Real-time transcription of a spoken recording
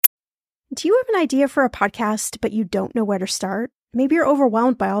Do you have an idea for a podcast, but you don't know where to start? Maybe you're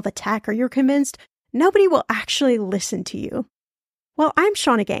overwhelmed by all the tech, or you're convinced nobody will actually listen to you. Well, I'm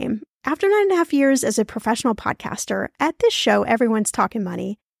Shauna Game. After 9.5 years as a professional podcaster, at this show, everyone's talking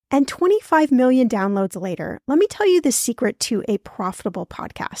money, and 25 million downloads later, let me tell you the secret to a profitable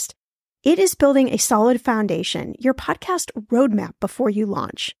podcast. It is building a solid foundation, your podcast roadmap before you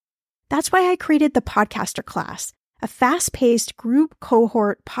launch. That's why I created the Podcaster Class, a fast-paced group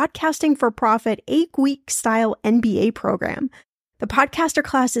cohort podcasting for profit 8-week style MBA program. The Podcaster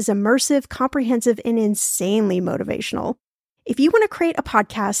Class is immersive, comprehensive, and insanely motivational. If you want to create a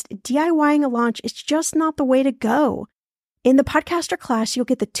podcast, DIYing a launch is just not the way to go. In the Podcaster Class, you'll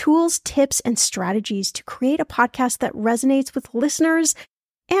get the tools, tips, and strategies to create a podcast that resonates with listeners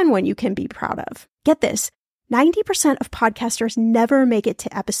and one you can be proud of. Get this, 90% of podcasters never make it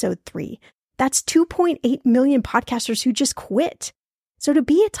to episode 3. That's 2.8 million podcasters who just quit. So to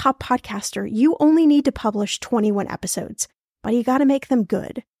be a top podcaster, you only need to publish 21 episodes, but you got to make them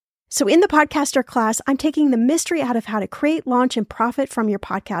good. So in the Podcaster Class, I'm taking the mystery out of how to create, launch, and profit from your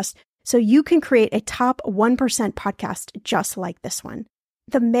podcast so you can create a top 1% podcast just like this one.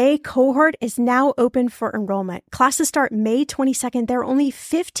 The May cohort is now open for enrollment. Classes start May 22nd. There are only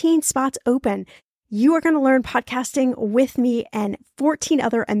 15 spots open. You are going to learn podcasting with me and 14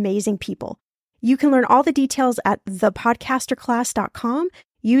 other amazing people. You can learn all the details at thepodcasterclass.com.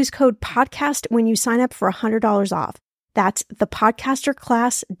 Use code PODCAST when you sign up for $100 off. That's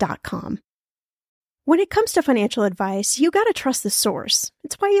thepodcasterclass.com. When it comes to financial advice, you got to trust the source.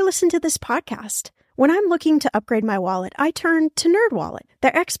 It's why you listen to this podcast. When I'm looking to upgrade my wallet, I turn to NerdWallet.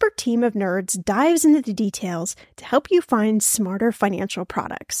 Their expert team of nerds dives into the details to help you find smarter financial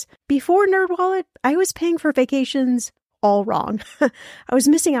products. Before NerdWallet, I was paying for vacations all wrong. I was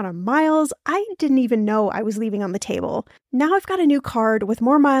missing out on miles I didn't even know I was leaving on the table. Now I've got a new card with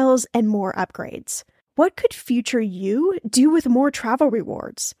more miles and more upgrades. What could future you do with more travel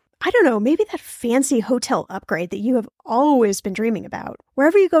rewards? I don't know, maybe that fancy hotel upgrade that you have always been dreaming about.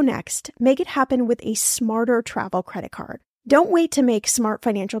 Wherever you go next, make it happen with a smarter travel credit card. Don't wait to make smart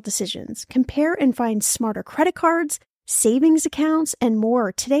financial decisions. Compare and find smarter credit cards, savings accounts, and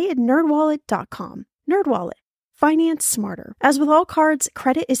more today at nerdwallet.com. NerdWallet. Finance smarter. As with all cards,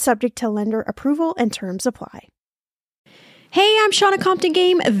 credit is subject to lender approval and terms apply. Hey, I'm Shauna Compton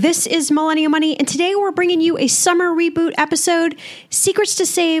Game. This is Millennial Money, and today we're bringing you a summer reboot episode, secrets to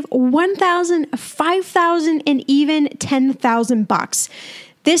save $1,000, $5,000, and even $10,000.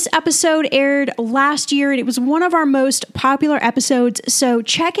 This episode aired last year, and it was one of our most popular episodes, so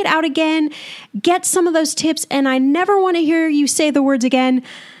check it out again, get some of those tips, and I never want to hear you say the words again,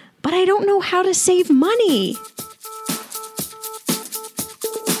 but I don't know how to save money.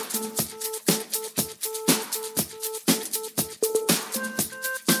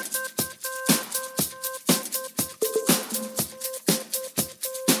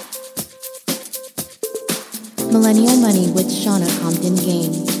 Millennial Money with Shauna Compton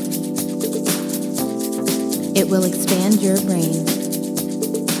Game. It will expand your brain.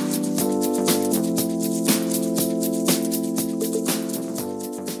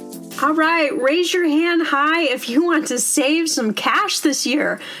 All right, raise your hand high if you want to save some cash this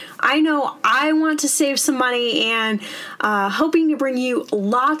year. I know I want to save some money and hoping to bring you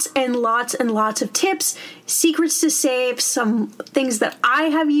lots and lots and lots of tips, secrets to save, some things that I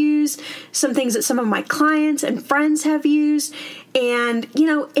have used, some things that some of my clients and friends have used. And, you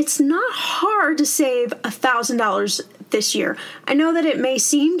know, it's not hard to save $1,000 this year. I know that it may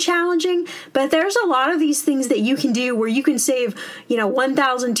seem challenging, but there's a lot of these things that you can do where you can save, you know, $1,000,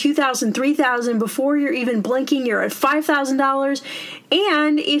 $2,000, $3,000 before you're even blinking. You're at $5,000.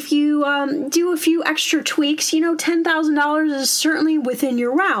 And if you do a few extra tweaks, you know, $10,000 is certainly within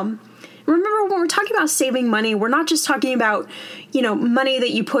your realm. Remember, when we're talking about saving money, we're not just talking about, you know, money that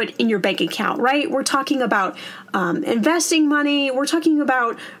you put in your bank account, right? We're talking about investing money. We're talking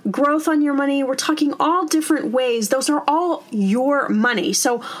about growth on your money. We're talking all different ways. Those are all your money.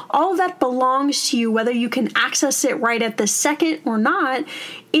 So all of that belongs to you, whether you can access it right at the second or not.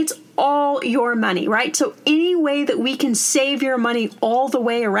 It's all your money, right? So any way that we can save your money all the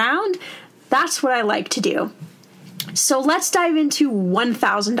way around, that's what I like to do. So let's dive into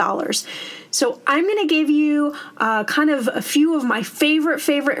 $1,000. So I'm going to give you kind of a few of my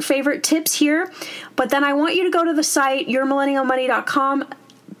favorite tips here, but then I want you to go to the site,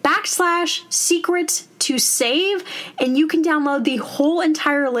 yourmillennialmoney.com/secrets to save, and you can download the whole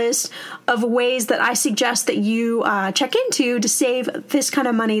entire list of ways that I suggest that you check into to save this kind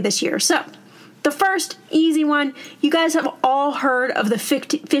of money this year. So the first easy one, you guys have all heard of the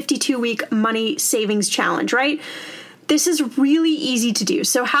 52-week money savings challenge, right? this is really easy to do.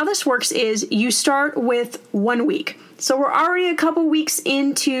 So how this works is you start with 1 week. So we're already a couple weeks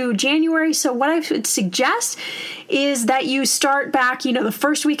into January. So what I would suggest is that you start back, the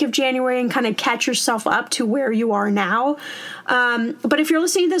first week of January and kind of catch yourself up to where you are now. But if you're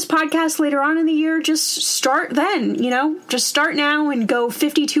listening to this podcast later on in the year, just start then, just start now and go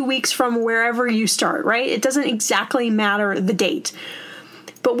 52 weeks from wherever you start, right? It doesn't exactly matter the date.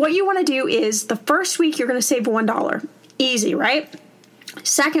 But what you want to do is the first week, you're going to save $1. Easy, right?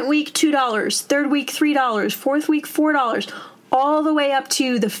 Second week, $2. Third week, $3. Fourth week, $4. All the way up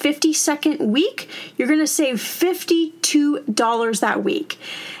to the 52nd week, you're going to save $52 that week.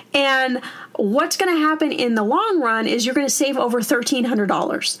 And what's going to happen in the long run is you're going to save over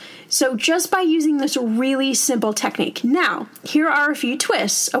 $1,300. So just by using this really simple technique. Now, here are a few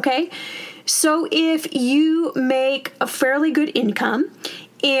twists, okay? So if you make a fairly good income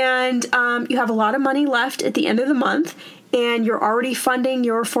and you have a lot of money left at the end of the month, and you're already funding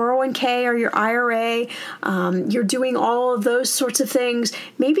your 401k or your IRA, you're doing all of those sorts of things,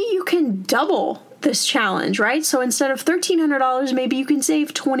 maybe you can double this challenge, right? So instead of $1,300, maybe you can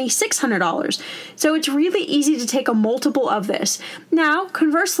save $2,600. So it's really easy to take a multiple of this. Now,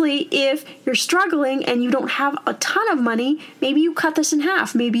 conversely, if you're struggling and you don't have a ton of money, maybe you cut this in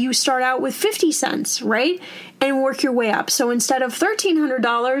half. Maybe you start out with 50 cents, right? And work your way up. So instead of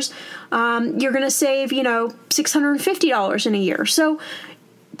 $1,300, you're going to save, $650 in a year. So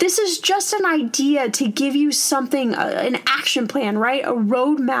this is just an idea to give you something, an action plan, right? A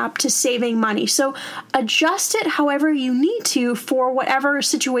roadmap to saving money. So adjust it however you need to for whatever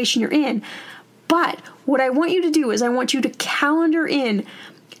situation you're in. But what I want you to do is I want you to calendar in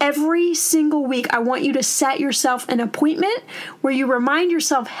every single week. I want you to set yourself an appointment where you remind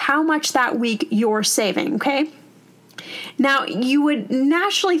yourself how much that week you're saving, okay? Now, you would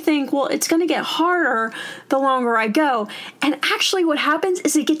naturally think, well, it's going to get harder the longer I go. And actually what happens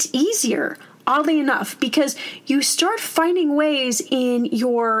is it gets easier, oddly enough, because you start finding ways in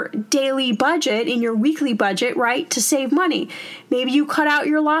your daily budget, in your weekly budget, right, to save money. Maybe you cut out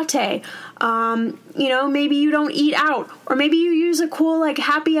your latte. Maybe you don't eat out, or maybe you use a cool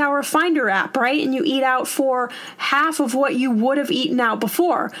happy hour finder app, right? And you eat out for half of what you would have eaten out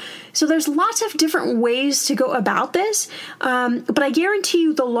before. So there's lots of different ways to go about this. But I guarantee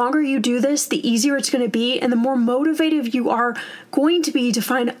you the longer you do this, the easier it's going to be and the more motivated you are going to be to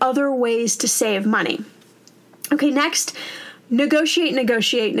find other ways to save money. Okay, next, negotiate.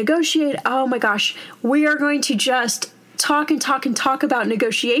 Oh my gosh, we are going to just talk about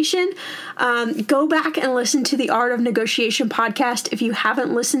negotiation. Go back and listen to the Art of Negotiation podcast if you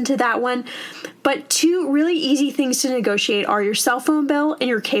haven't listened to that one. But two really easy things to negotiate are your cell phone bill and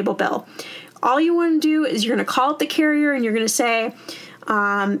your cable bill. All you want to do is you're going to call up the carrier and you're going to say,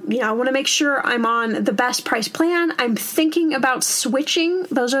 I want to make sure I'm on the best price plan. I'm thinking about switching.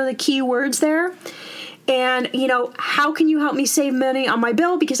 Those are the key words there. And, how can you help me save money on my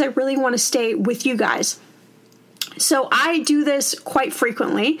bill? Because I really want to stay with you guys. So I do this quite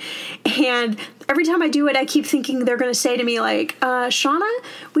frequently, and every time I do it, I keep thinking they're going to say to me Shauna,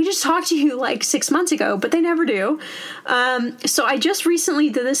 we just talked to you 6 months ago, but they never do. So I just recently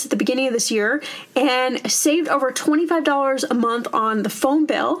did this at the beginning of this year and saved over $25 a month on the phone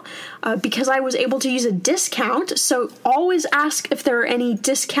bill because I was able to use a discount. So always ask if there are any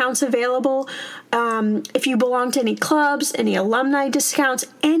discounts available. If you belong to any clubs, any alumni discounts,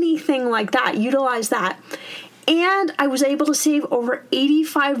 anything like that, utilize that. And I was able to save over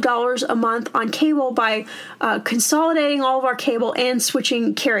 $85 a month on cable by consolidating all of our cable and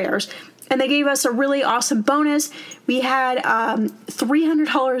switching carriers. And they gave us a really awesome bonus. We had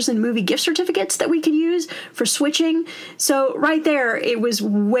 $300 in movie gift certificates that we could use for switching. So right there, it was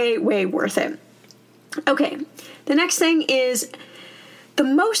way, way worth it. Okay, the next thing is the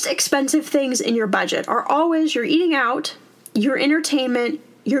most expensive things in your budget are always your eating out, your entertainment,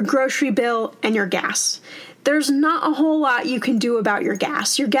 your grocery bill, and your gas. There's not a whole lot you can do about your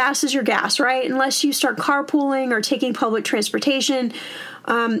gas. Your gas is your gas, right? Unless you start carpooling or taking public transportation,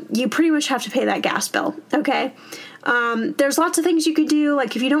 you pretty much have to pay that gas bill, okay? There's lots of things you could do.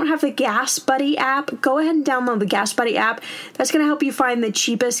 If you don't have the Gas Buddy app, go ahead and download the Gas Buddy app. That's going to help you find the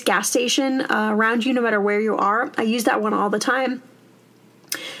cheapest gas station around you no matter where you are. I use that one all the time.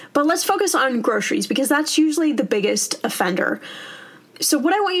 But let's focus on groceries because that's usually the biggest offender. So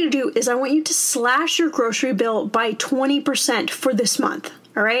what I want you to do is I want you to slash your grocery bill by 20% for this month,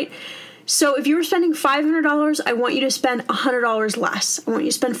 all right? So if you were spending $500, I want you to spend $100 less. I want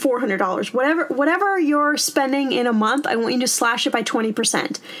you to spend $400. Whatever you're spending in a month, I want you to slash it by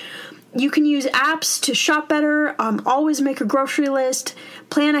 20%. You can use apps to shop better, always make a grocery list,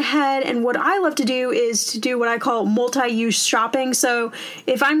 plan ahead, and what I love to do is to do what I call multi-use shopping. So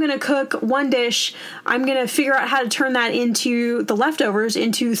if I'm going to cook one dish, I'm going to figure out how to turn that into the leftovers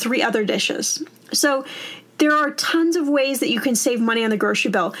into 3 other dishes. So there are tons of ways that you can save money on the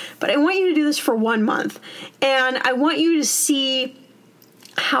grocery bill, but I want you to do this for 1 month, and I want you to see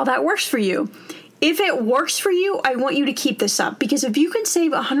how that works for you. If it works for you, I want you to keep this up, because if you can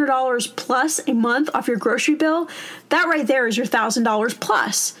save $100 plus a month off your grocery bill, that right there is your $1,000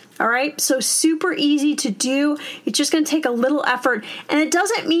 plus. All right. So super easy to do. It's just going to take a little effort, and it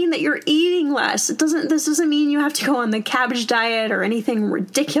doesn't mean that you're eating less. This doesn't mean you have to go on the cabbage diet or anything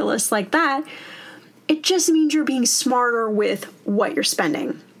ridiculous like that. It just means you're being smarter with what you're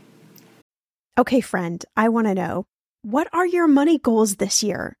spending. Okay, friend, I want to know, what are your money goals this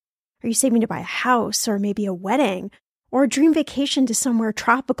year? Are you saving to buy a house, or maybe a wedding, or a dream vacation to somewhere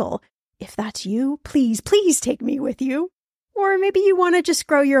tropical? If that's you, please take me with you. Or maybe you want to just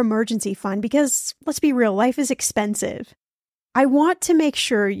grow your emergency fund because, let's be real, life is expensive. I want to make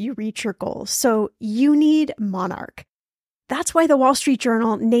sure you reach your goals, so you need Monarch. That's why the Wall Street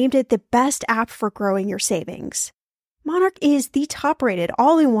Journal named it the best app for growing your savings. Monarch is the top-rated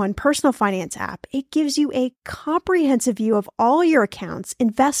all-in-one personal finance app. It gives you a comprehensive view of all your accounts,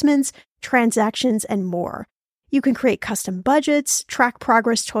 investments, transactions, and more. You can create custom budgets, track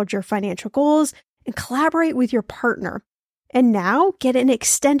progress towards your financial goals, and collaborate with your partner. And now, get an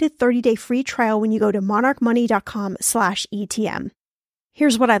extended 30-day free trial when you go to monarchmoney.com/ETM.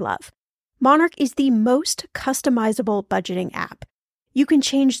 Here's what I love. Monarch is the most customizable budgeting app. You can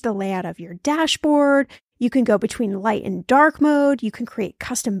change the layout of your dashboard. You can go between light and dark mode. You can create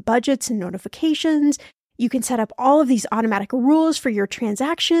custom budgets and notifications. You can set up all of these automatic rules for your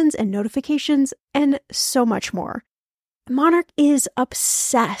transactions and notifications, and so much more. Monarch is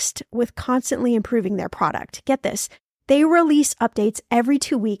obsessed with constantly improving their product. Get this. They release updates every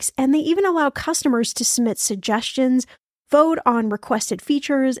 2 weeks, and they even allow customers to submit suggestions, vote on requested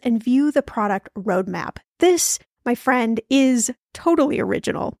features, and view the product roadmap. This, my friend, is totally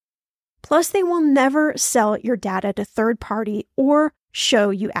original. Plus, they will never sell your data to third party or show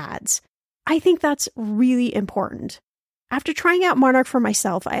you ads. I think that's really important. After trying out Monarch for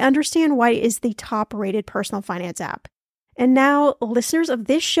myself, I understand why it is the top-rated personal finance app. And now, listeners of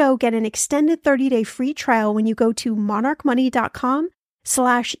this show get an extended 30-day free trial when you go to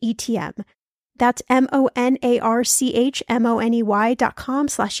monarchmoney.com/ETM. That's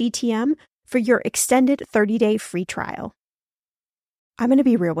monarchmoney.com/ETM for your extended 30-day free trial. I'm going to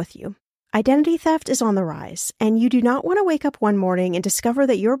be real with you. Identity theft is on the rise, and you do not want to wake up one morning and discover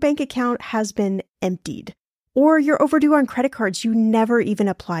that your bank account has been emptied, or you're overdue on credit cards you never even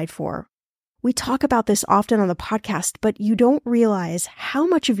applied for. We talk about this often on the podcast, but you don't realize how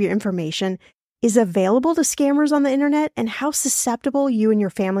much of your information is available to scammers on the internet and how susceptible you and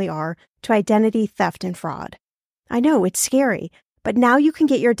your family are to identity theft and fraud. I know, it's scary, but now you can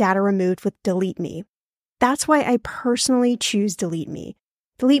get your data removed with Delete Me. That's why I personally choose Delete Me.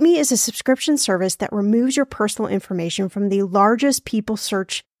 Delete Me is a subscription service that removes your personal information from the largest people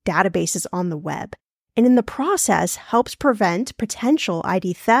search databases on the web, and in the process helps prevent potential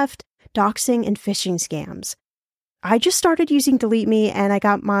ID theft, doxing, and phishing scams. I just started using Delete Me, and I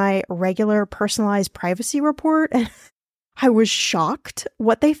got my regular personalized privacy report, and I was shocked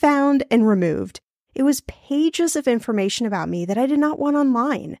what they found and removed. It was pages of information about me that I did not want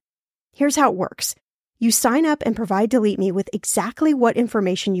online. Here's how it works. You sign up and provide Delete Me with exactly what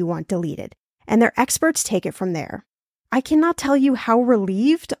information you want deleted, and their experts take it from there. I cannot tell you how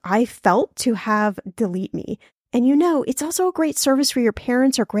relieved I felt to have Delete Me. And you know, it's also a great service for your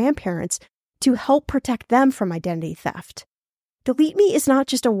parents or grandparents to help protect them from identity theft. Delete Me is not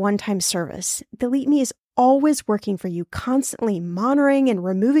just a one-time service. Delete Me is always working for you, constantly monitoring and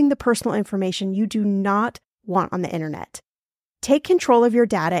removing the personal information you do not want on the internet. Take control of your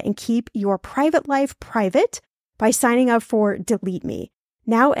data and keep your private life private by signing up for Delete Me,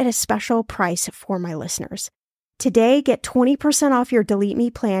 now at a special price for my listeners. Today, get 20% off your Delete Me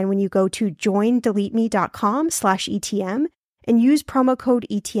plan when you go to joindeleteme.com/ETM and use promo code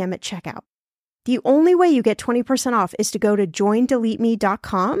ETM at checkout. The only way you get 20% off is to go to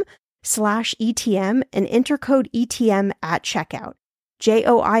joindeleteme.com/ETM and enter code ETM at checkout.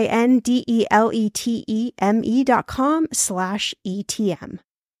 joindeleteme.com/ETM.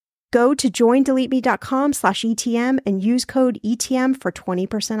 Go to joindeleteme.com/ETM and use code ETM for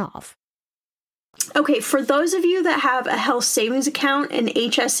 20% off. Okay, for those of you that have a health savings account, an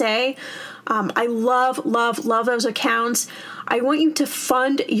HSA, I love those accounts. I want you to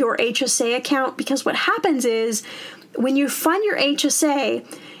fund your HSA account, because what happens is when you fund your HSA,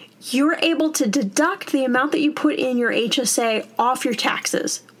 you're able to deduct the amount that you put in your HSA off your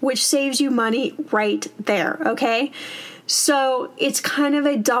taxes, which saves you money right there, okay? So it's kind of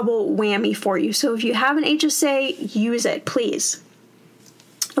a double whammy for you. So if you have an HSA, use it, please.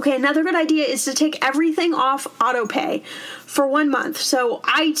 Okay, another good idea is to take everything off autopay for 1 month. So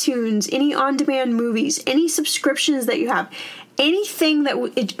iTunes, any on-demand movies, any subscriptions that you have, anything that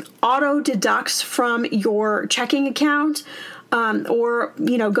it auto deducts from your checking account or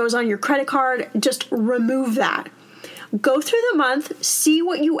goes on your credit card, just remove that. Go through the month, see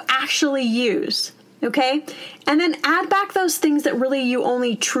what you actually use. Okay? And then add back those things that really you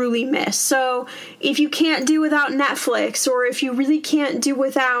only truly miss. So if you can't do without Netflix, or if you really can't do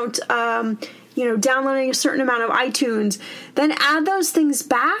without, downloading a certain amount of iTunes, then add those things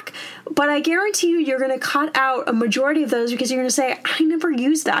back. But I guarantee you're going to cut out a majority of those because you're going to say, I never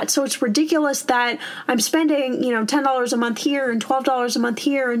use that. So it's ridiculous that I'm spending, $10 a month here and $12 a month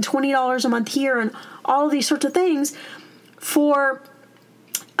here and $20 a month here and all of these sorts of things for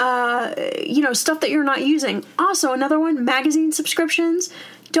stuff that you're not using. Also, another one, magazine subscriptions.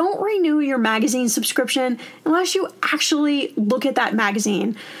 Don't renew your magazine subscription unless you actually look at that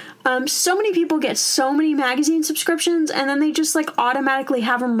magazine. So many people get so many magazine subscriptions and then they just automatically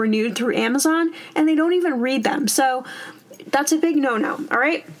have them renewed through Amazon and they don't even read them. So that's a big no-no, all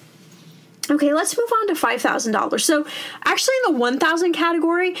right? Okay, let's move on to $5,000. So actually in the 1,000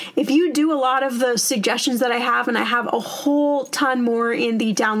 category, if you do a lot of the suggestions that I have, and I have a whole ton more in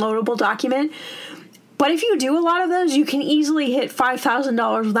the downloadable document, but if you do a lot of those, you can easily hit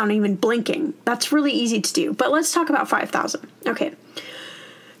 $5,000 without even blinking. That's really easy to do, but let's talk about 5,000. Okay.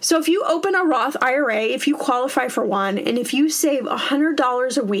 So if you open a Roth IRA, if you qualify for one, and if you save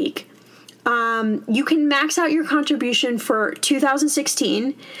 $100 a week, you can max out your contribution for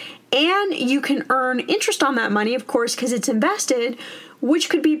 2016, and you can earn interest on that money, of course, because it's invested, which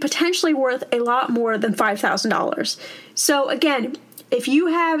could be potentially worth a lot more than $5,000. So again, if you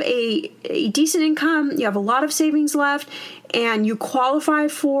have a decent income, you have a lot of savings left, and you qualify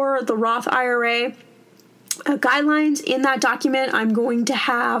for the Roth IRA, guidelines in that document, I'm going to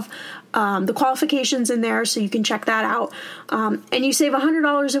have the qualifications in there so you can check that out. And you save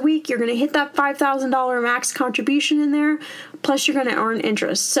 $100 a week, you're going to hit that $5,000 max contribution in there, plus you're going to earn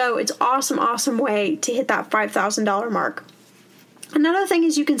interest. So it's awesome way to hit that $5,000 mark. Another thing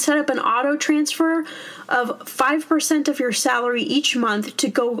is you can set up an auto transfer of 5% of your salary each month to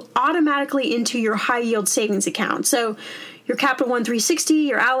go automatically into your high yield savings account. So your Capital One 360,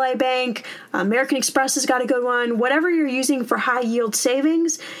 your Ally Bank, American Express has got a good one, whatever you're using for high yield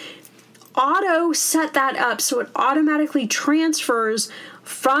savings, auto set that up so it automatically transfers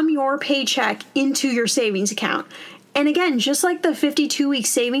from your paycheck into your savings account. And again, just like the 52-week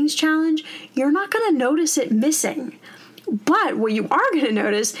savings challenge, you're not going to notice it missing. But what you are going to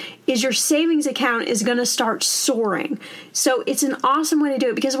notice is your savings account is going to start soaring. So it's an awesome way to do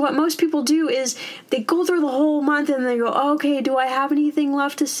it, because what most people do is they go through the whole month and they go, okay, do I have anything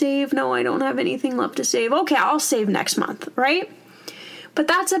left to save? No, I don't have anything left to save. Okay, I'll save next month, right? But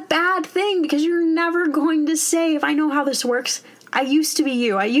that's a bad thing because you're never going to save. I know how this works. I used to be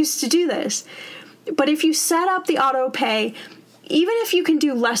you. I used to do this. But if you set up the auto pay, even if you can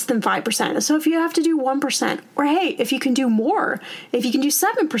do less than 5%, so if you have to do 1%, or hey, if you can do more, if you can do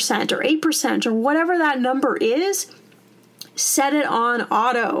 7% or 8% or whatever that number is, set it on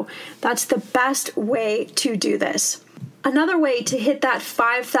auto. That's the best way to do this. Another way to hit that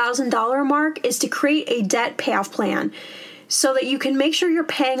 $5,000 mark is to create a debt payoff plan so that you can make sure you're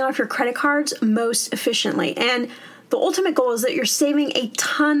paying off your credit cards most efficiently. And the ultimate goal is that you're saving a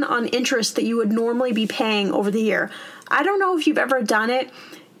ton on interest that you would normally be paying over the year. I don't know if you've ever done it,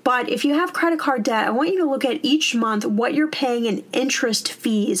 but if you have credit card debt, I want you to look at each month what you're paying in interest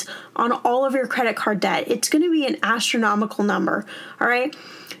fees on all of your credit card debt. It's going to be an astronomical number, all right?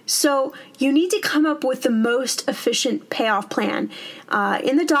 So you need to come up with the most efficient payoff plan.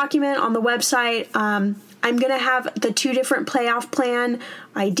 In the document on the website, I'm going to have the 2 different payoff plan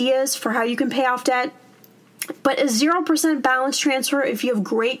ideas for how you can pay off debt. But a 0% balance transfer, if you have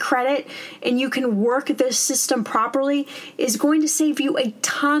great credit and you can work this system properly, is going to save you a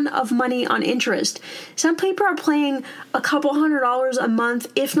ton of money on interest. Some people are paying a couple $100s a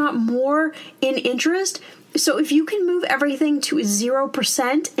month, if not more, in interest. So if you can move everything to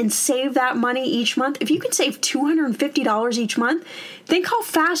 0% and save that money each month, if you can save $250 each month, think how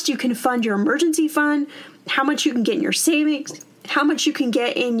fast you can fund your emergency fund, how much you can get in your savings, how much you can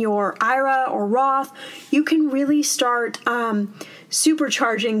get in your IRA or Roth. You can really start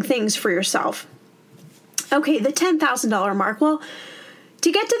supercharging things for yourself. Okay, the $10,000 mark. Well,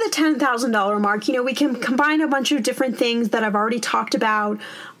 to get to the $10,000 mark, we can combine a bunch of different things that I've already talked about,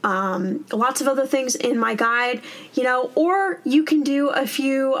 lots of other things in my guide, or you can do a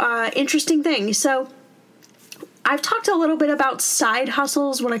few interesting things. So I've talked a little bit about side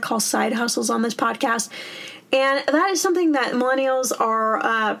hustles, what I call side hustles on this podcast. And that is something that millennials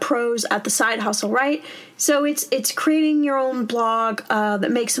are pros at the side hustle, right? So it's creating your own blog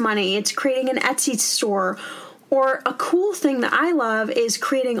that makes money. It's creating an Etsy store. Or a cool thing that I love is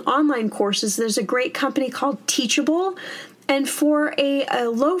creating online courses. There's a great company called Teachable. And for a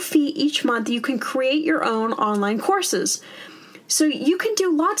low fee each month, you can create your own online courses. So you can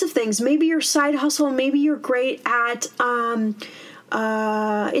do lots of things. Maybe your side hustle, maybe you're great at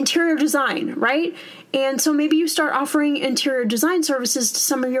interior design, right? And so maybe you start offering interior design services to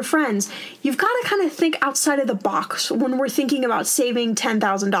some of your friends. You've got to kind of think outside of the box when we're thinking about saving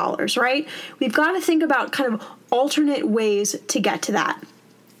 $10,000, right? We've got to think about kind of alternate ways to get to that.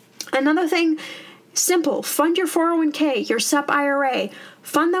 Another thing, simple, fund your 401k, your SEP IRA.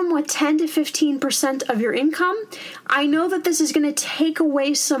 Fund them with 10 to 15% of your income. I know that this is going to take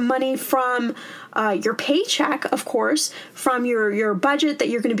away some money from your paycheck, of course, from your budget that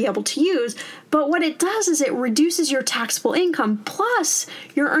you're going to be able to use. But what it does is it reduces your taxable income. Plus,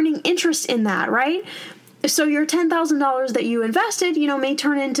 you're earning interest in that, right? So your $10,000 that you invested, may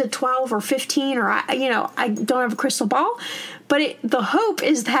turn into 12 or 15, or I don't have a crystal ball, but the hope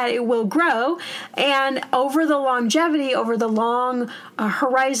is that it will grow, and over the longevity, over the long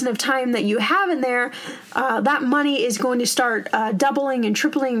horizon of time that you have in there, that money is going to start doubling and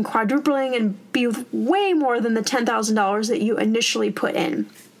tripling and quadrupling and be way more than the $10,000 that you initially put in.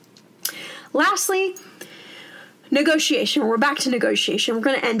 Lastly, negotiation. We're back to negotiation. We're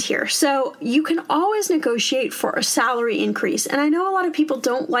going to end here. So you can always negotiate for a salary increase. And I know a lot of people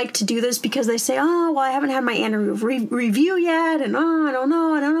don't like to do this because they say, oh, well, I haven't had my annual review yet. And I don't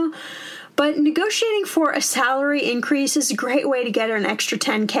know. But negotiating for a salary increase is a great way to get an extra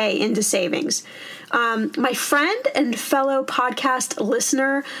 $10K into savings. My friend and fellow podcast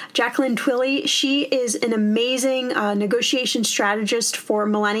listener, Jacqueline Twilley, she is an amazing negotiation strategist for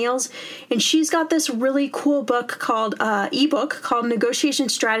millennials. And she's got this really cool book called ebook called Negotiation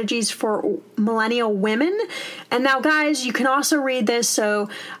Strategies for Millennial Women. And now, guys, you can also read this. So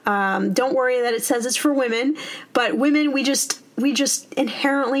don't worry that it says it's for women. But women, we just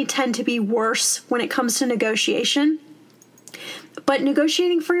inherently tend to be worse when it comes to negotiation. But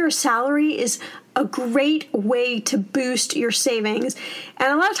negotiating for your salary is a great way to boost your savings.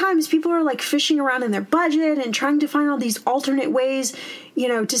 And a lot of times people are like fishing around in their budget and trying to find all these alternate ways,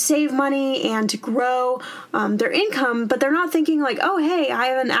 to save money and to grow their income. But they're not thinking like, oh, hey, I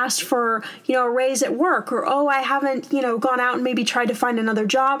haven't asked for, a raise at work, or, oh, I haven't, gone out and maybe tried to find another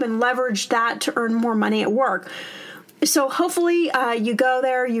job and leverage that to earn more money at work. So hopefully you go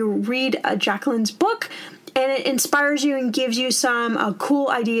there, you read Jacqueline's book, and it inspires you and gives you some cool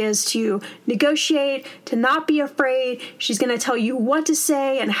ideas to negotiate, to not be afraid. She's going to tell you what to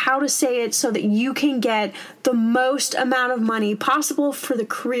say and how to say it so that you can get the most amount of money possible for the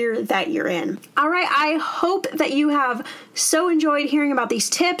career that you're in. All right, I hope that you have so enjoyed hearing about these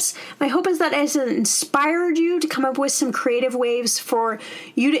tips. My hope is that it has inspired you to come up with some creative ways for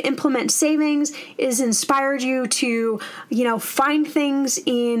you to implement savings. It has inspired you to, find things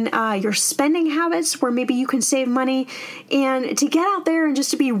in your spending habits where maybe you can save money, and to get out there and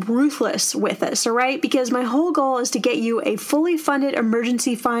just to be ruthless with this, all right? Because my whole goal is to get you a fully funded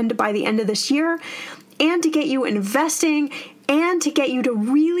emergency fund by the end of this year, and to get you investing, and to get you to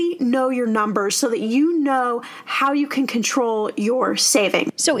really know your numbers so that you know how you can control your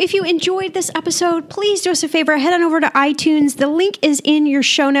saving. So if you enjoyed this episode, please do us a favor, head on over to iTunes. The link is in your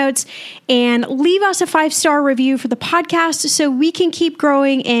show notes, and leave us a 5-star review for the podcast so we can keep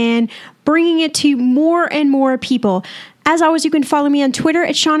growing and bringing it to more and more people. As always, you can follow me on Twitter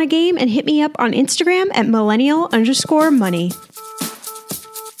at Shauna Game and hit me up on Instagram at millennial_money.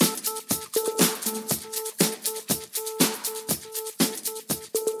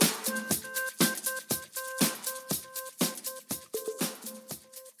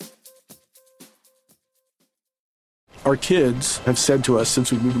 Our kids have said to us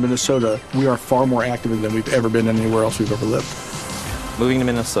since we moved to Minnesota, we are far more active than we've ever been anywhere else we've ever lived. Moving to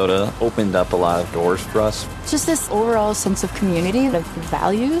Minnesota opened up a lot of doors for us. Just this overall sense of community and of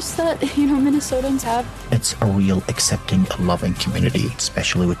values that, Minnesotans have. It's a real accepting, loving community,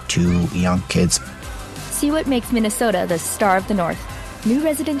 especially with 2 young kids. See what makes Minnesota the star of the North. New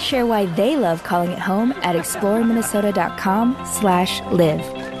residents share why they love calling it home at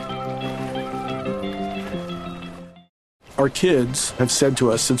exploreminnesota.com/live. Our kids have said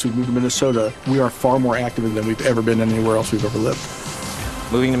to us since we moved to Minnesota, we are far more active than we've ever been anywhere else we've ever lived.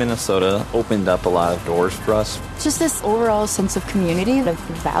 Moving to Minnesota opened up a lot of doors for us. Just this overall sense of community, of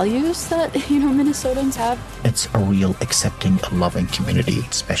values that, Minnesotans have. It's a real accepting, loving community,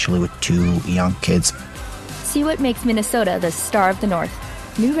 especially with 2 young kids. See what makes Minnesota the star of the North.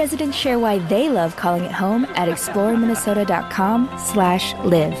 New residents share why they love calling it home at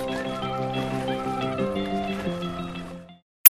exploreminnesota.com/live.